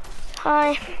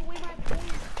 Hi.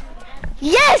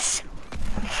 Yes!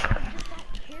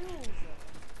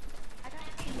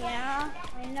 Yeah,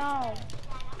 I know. I'm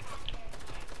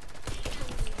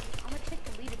gonna check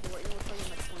the leaderboard and it'll tell you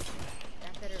my points.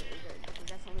 That's better, because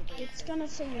that's the only way. It's gonna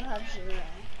say you have 0.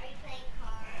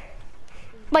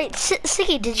 Wait,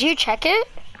 Siggy, did you check it?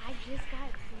 I just got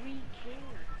 3 kills.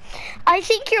 I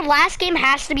think your last game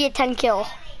has to be a 10 kill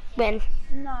win.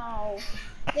 No.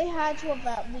 They had to have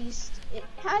at least, it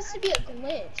has to be a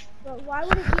glitch, but why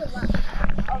would it be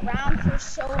around for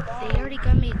so long? They already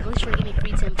got me a glitch for giving me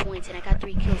free 10 points, and I got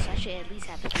 3 kills, so I should at least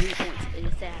have 3 points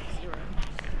instead of 0.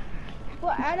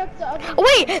 Well, add up the other.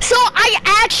 Wait, so I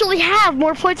actually have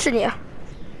more points than you.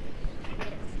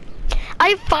 I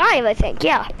have 5, I think,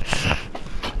 yeah.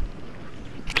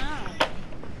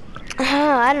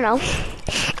 I don't know.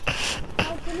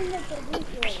 How can you make the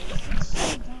leaderboard? It's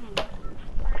so dumb.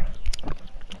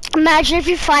 Imagine if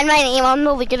you find my name on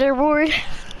the leaderboard. Yeah,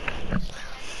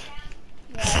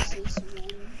 I see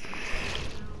someone.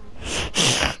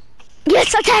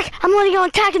 Yes, attack! I'm letting go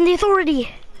attacking the authority.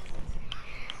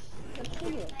 Good for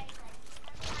you.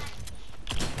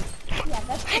 Yeah,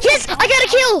 that's Yes, I got a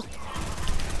kill!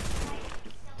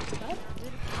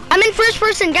 I'm in first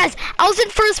person, guys. I was in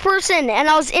first person and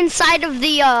I was inside of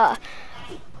the,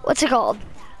 what's it called?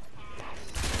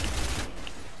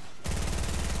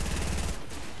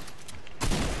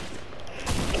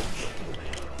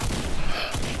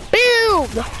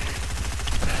 Build!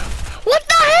 What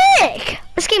the heck?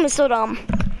 This game is so dumb.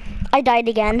 I died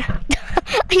again.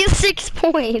 I have 6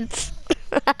 points.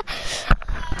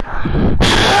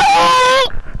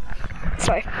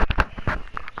 Sorry.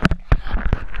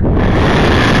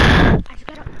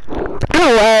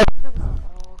 Oh!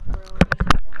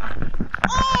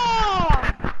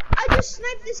 I just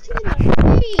sniped this kid in the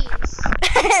face.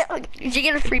 Did you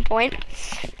get a free point?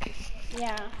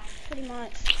 Yeah, pretty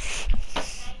much.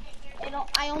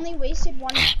 I only wasted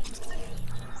 1.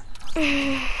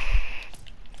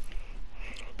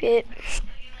 Bit.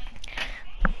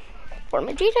 For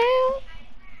my detail.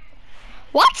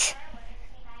 What?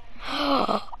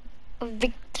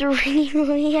 Victory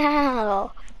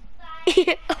Royale.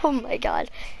 Oh my god.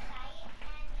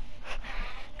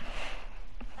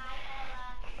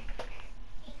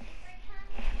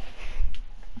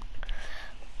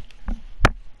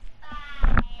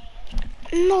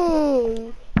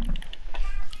 No.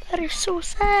 That is so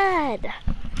sad.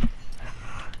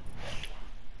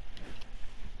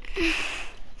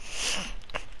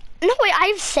 No, wait, I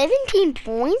have 17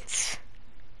 points?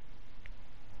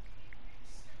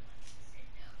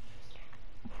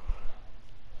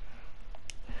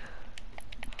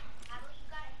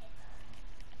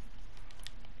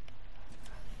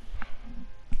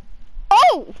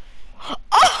 Oh!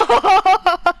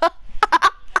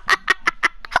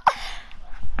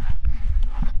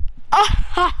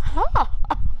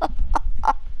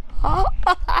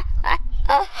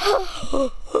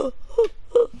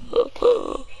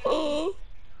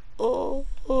 Oh!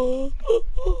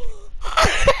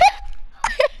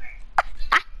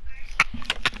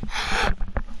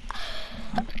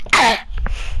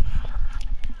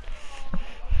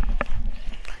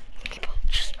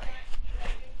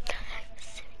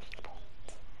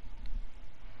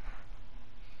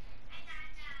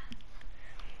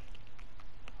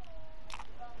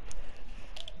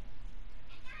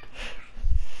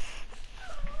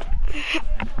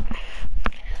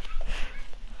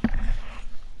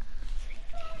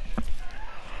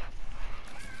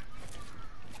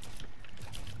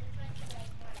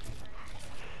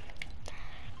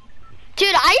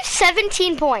 Dude, I have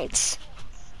 17 points.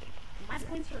 My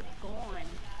points are gone.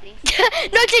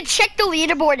 No, dude, check the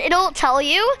leaderboard. It'll tell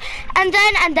you, and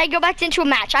then go back into a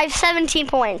match. I have 17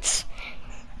 points.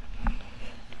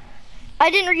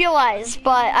 I didn't realize,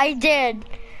 but I did.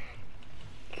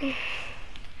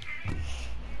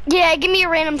 Yeah, give me a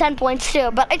random 10 points too.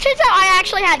 But it turns out I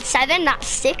actually had 7, not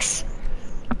 6.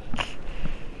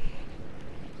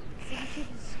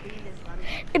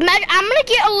 Imagine, I'm gonna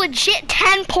get a legit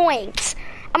 10 points.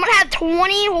 I'm gonna have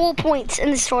 20 whole points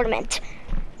in this tournament.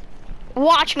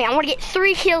 Watch me, I'm gonna get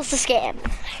 3 kills this game.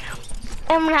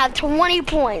 I'm gonna have 20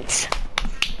 points.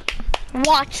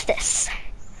 Watch this.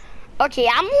 Okay,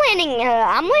 I'm landing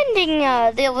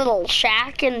the little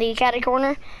shack in the caddy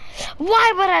corner.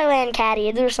 Why would I land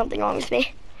caddy? There's something wrong with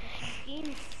me. This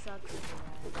game sucks.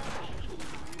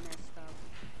 Messed up.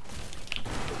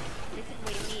 This is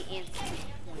way me and 6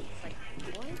 points. Like,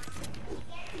 what?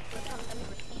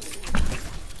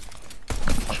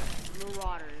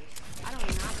 Marauders. I do not want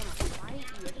to fight you.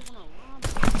 I just want to rob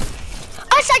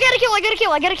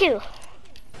you. I got a kill.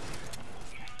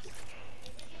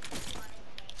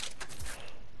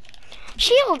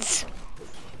 Shields.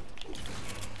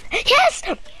 Yes!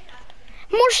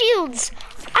 More shields.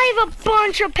 I have a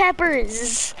bunch of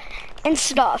peppers and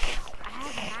stuff. I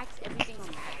have maxed everything on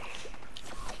max.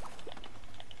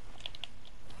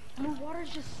 Marauders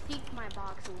just steeped my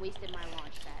box and wasted my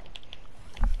launch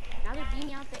pad. Now they're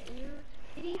beaming out the air.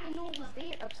 They didn't even know it was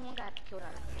there. Oh, someone got killed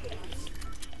out of it.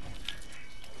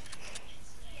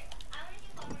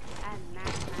 I had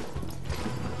max.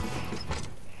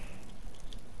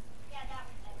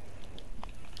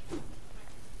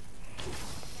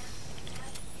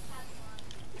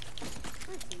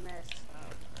 It's messed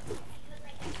up.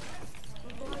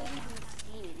 They didn't even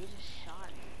see me. They just shot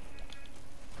me.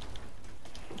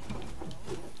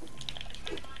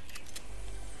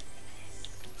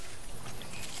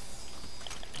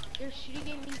 They're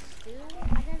shooting at me still? I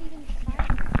didn't even fire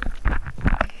them.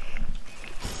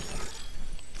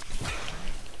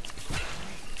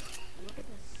 Look at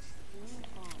the steam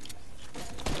bombs.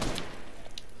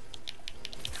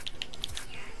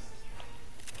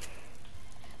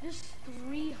 There's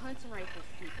 3 hunting rifle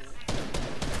people.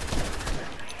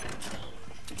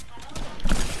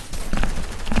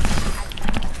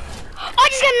 I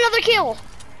just got another kill.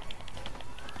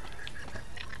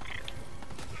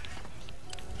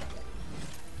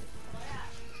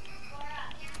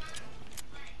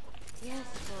 Yes,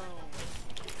 bro.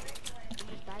 I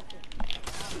just died to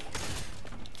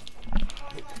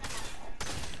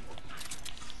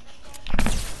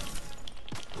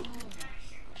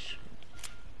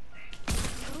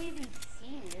They don't even see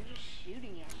me. They're just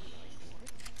shooting at me. Like, what?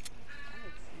 That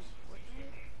makes sense. What the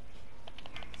heck?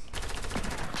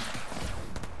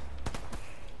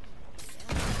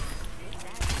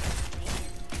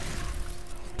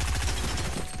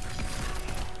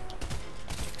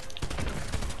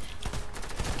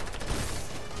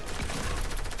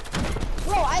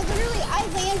 Bro, I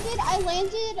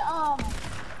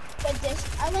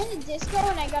landed disco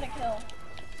and I got a kill.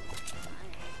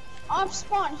 Off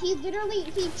spawn, he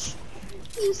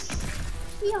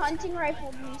hunting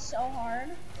rifled me so hard.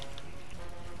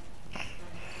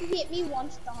 He hit me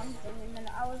once with the hunting, and then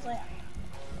I was like,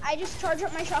 I just charged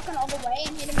up my shotgun all the way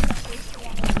and hit him in the face.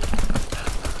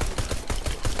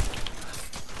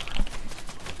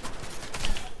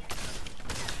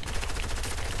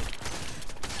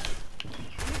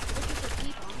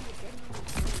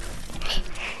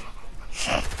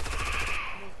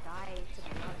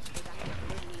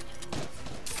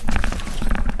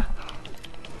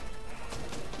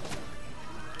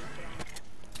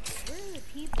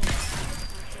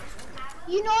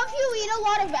 You know, if you eat a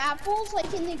lot of apples,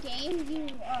 like in the game, you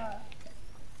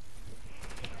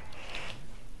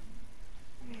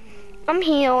I'm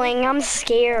healing. I'm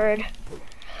scared.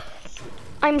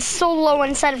 I'm so low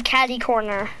inside of Caddy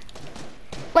Corner.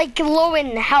 Like low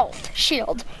in health,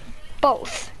 shield,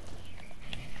 both.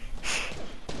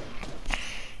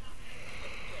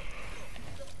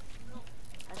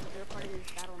 That's the third part of this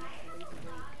battle next to Lazy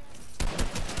Lake.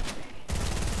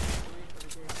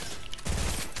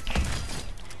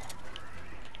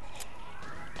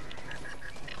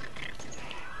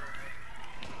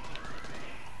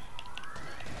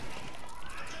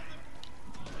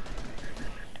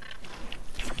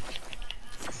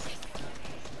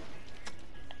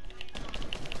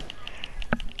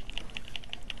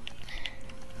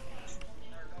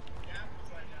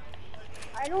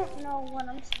 I don't know what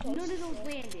I'm supposed None to of do. those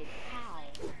landed. How?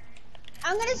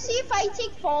 I'm gonna see if I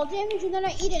take fall damage and then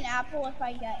I eat an apple if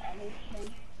I get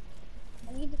anything.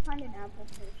 I need to find an apple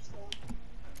first though.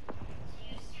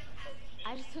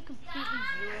 I just took completely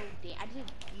zero damage. I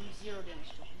did zero damage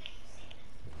to him.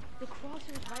 The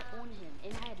crosshair was right on him,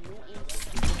 and I had no aim.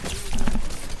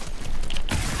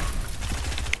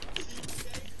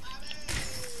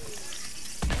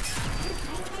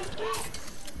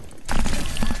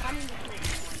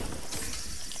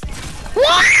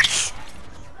 What?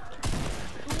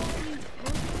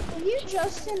 Are you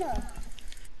just in a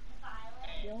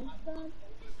build bug?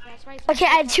 That's right. Okay,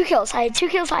 I had 2 kills. I had 2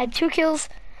 kills. I had 2 kills.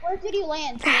 Where did you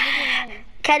land? Where did you land?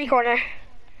 Caddy Corner.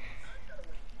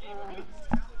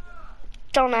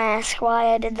 Don't ask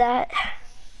why I did that.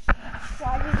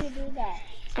 Why did you do that?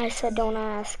 I said don't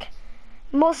ask.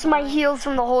 Most of my heals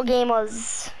from the whole game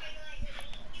was...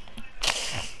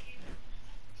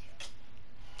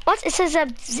 What? It says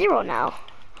 0 now.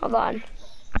 Hold on.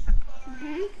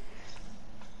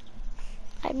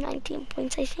 I have 19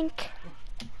 points, I think.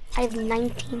 I have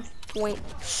 19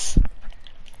 points.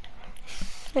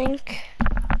 I think.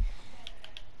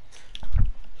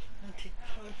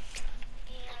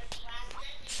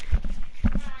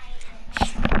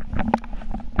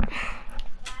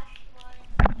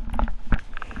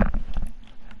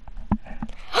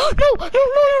 No! What?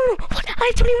 I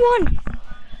have 21!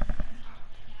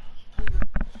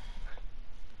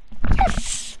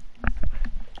 Yes!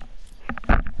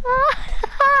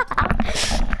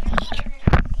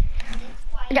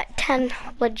 I got 10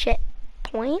 legit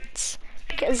points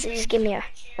because they just give me a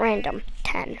random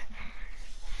 10.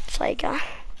 It's like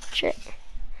legit.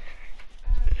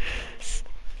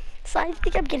 So I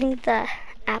think I'm getting the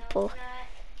apple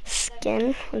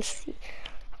skin. Let's see.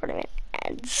 Ornament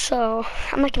ads. So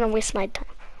I'm not gonna waste my time.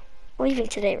 We're leaving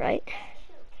today, right?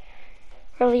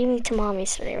 We're leaving to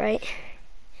mommy's today, right?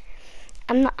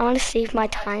 I want to save my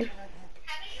time.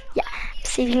 Yeah, I'm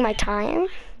saving my time.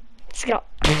 It's gonna,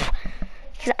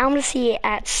 because I'm gonna see it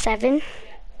at 7.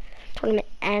 Tournament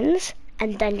ends,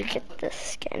 and then you get the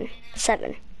skin.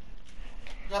 7.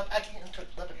 Yep, I can't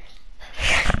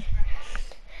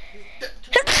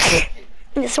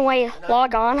So when I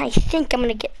log on, I think I'm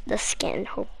gonna get the skin,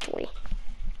 hopefully.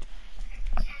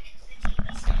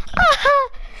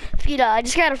 Vita, I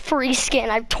just got a free skin.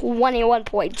 I have 21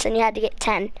 points, and you had to get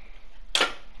 10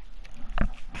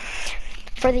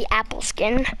 for the apple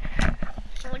skin.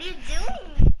 What are you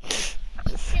doing?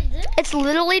 It's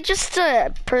literally just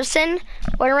a person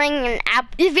wearing an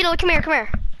apple. Vita, come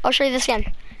here. I'll show you the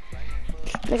skin.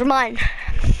 Never mind.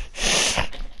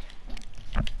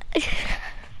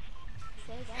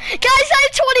 Guys, I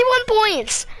have 21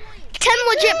 points. 10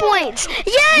 legit points.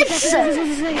 Yes!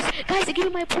 Guys, I gave you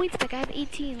my points back. I have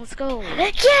 18. Let's go.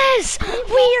 Yes! We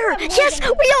all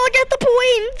got the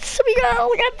points. We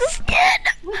all got the skin.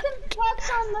 We can flex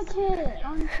on the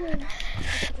kid.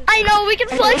 I know, we can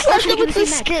flex on them with the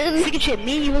skin. Second shit,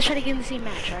 me and you will try to get in the same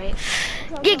match, right?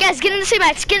 Yeah, guys, get in the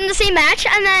same match,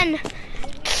 and then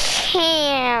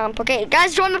camp. Okay,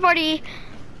 guys, join the party.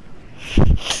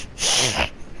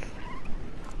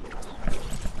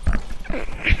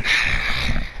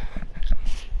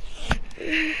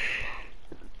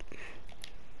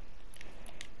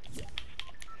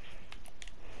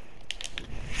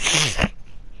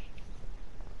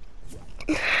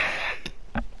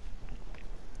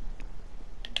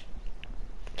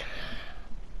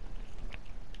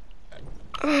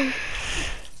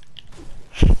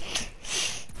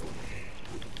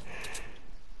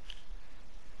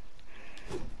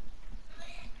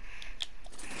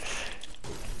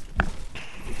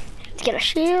 Let's get a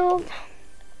shield.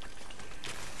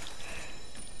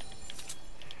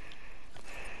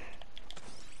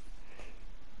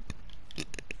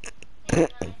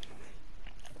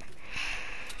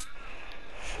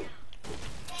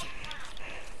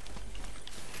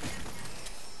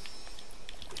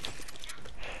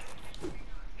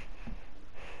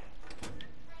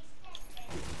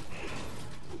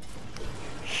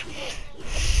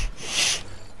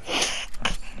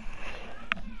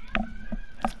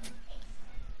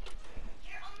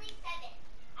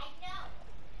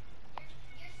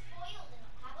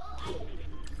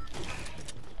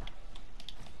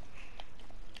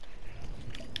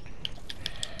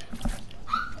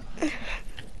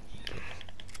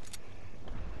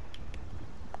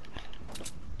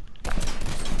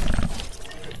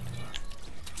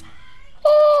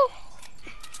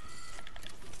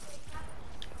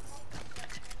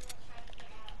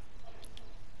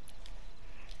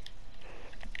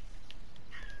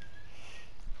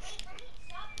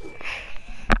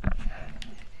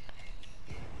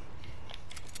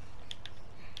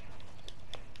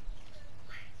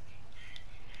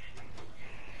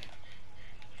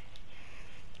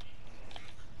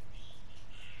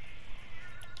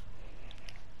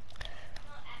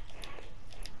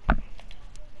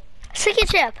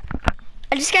 Chip,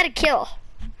 I just got a kill.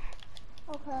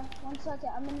 Okay, 1 second.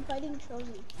 I'm inviting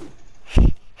Trophy.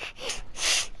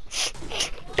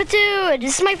 But dude,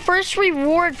 this is my first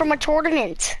reward from a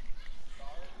tournament.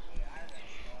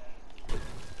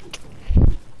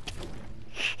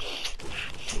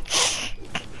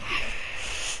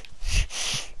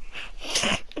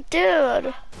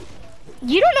 Dude,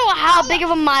 you don't know how big of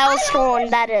a milestone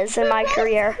that is in my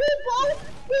career.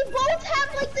 We both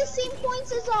have like the same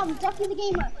points as Ducky the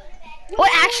Gamer.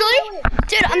 What, actually?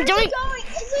 Dude, I'm doing...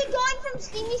 Is it going from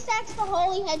Steamy Stacks to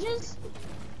Holly Hedges?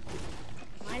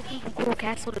 My from Cool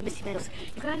Castle to Misty Meadows.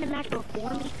 You got in the match before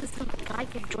me because some guy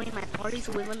kept joining my party,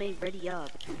 so we let me ready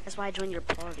up. That's why I joined your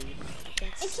party.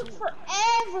 It took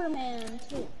forever, man.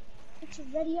 To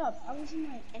ready up. I was in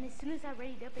like... And as soon as I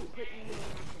readied up, they put me in the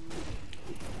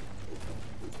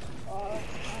match.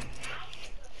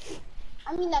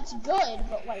 I mean, that's good,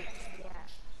 but like...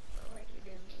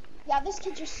 Yeah, this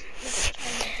kid just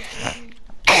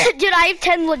Dude, I have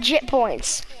 10 legit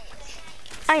points.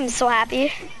 I'm so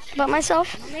happy about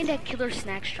myself. I made that killer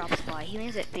snacks drop spot. He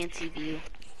lands at Fancy View.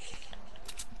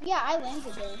 Yeah, I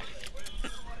landed there.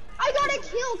 I got a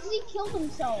kill because he killed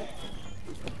himself.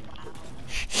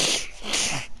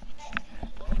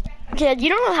 Dude, you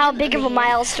don't know how big of a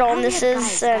milestone this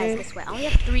is. Guys, guess what? I only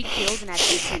have 3 kills and I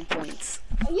have 18 points.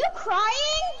 Are you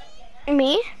crying?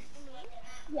 Me?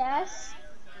 Yes.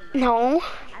 No.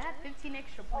 I have 15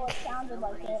 extra Oh, points. it sounded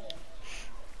like it.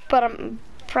 But I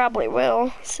probably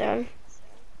will soon.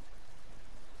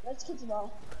 Let's get to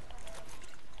go.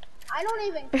 I don't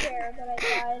even care that I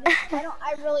died.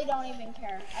 I really don't even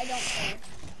care. I don't care.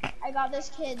 I got this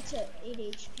kid to 8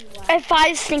 HP left. I have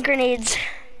 5 stink grenades.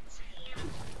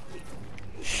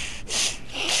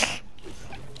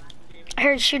 I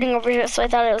heard shooting over here, so I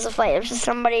thought it was a fight. It was just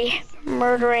somebody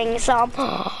murdering some.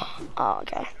 Oh,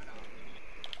 okay.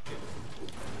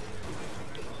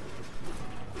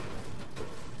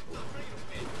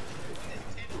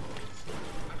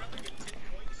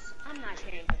 I'm not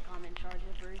carrying the common charge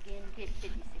over again. Get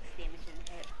 56 damage in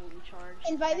the head, fully charged.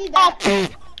 Invite me back.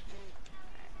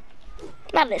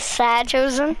 That is sad,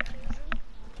 Chosen.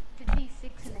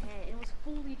 56 in the head. It was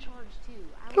fully charged too.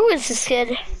 Who is this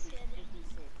kid?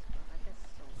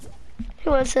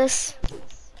 Who is this?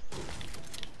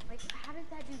 Like, how did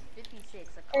that do 56?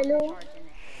 A Hello? common charge in the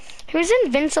head. Who's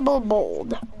Invincible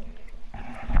Bold?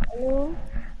 Hello?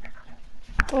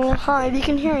 Oh, hi, we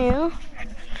can hear you.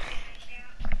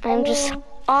 I'm just...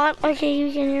 Oh, okay,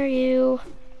 we can hear you.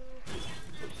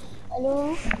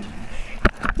 Hello?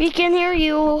 We can hear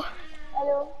you.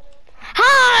 Hello?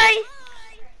 Hi!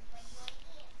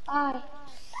 Hi.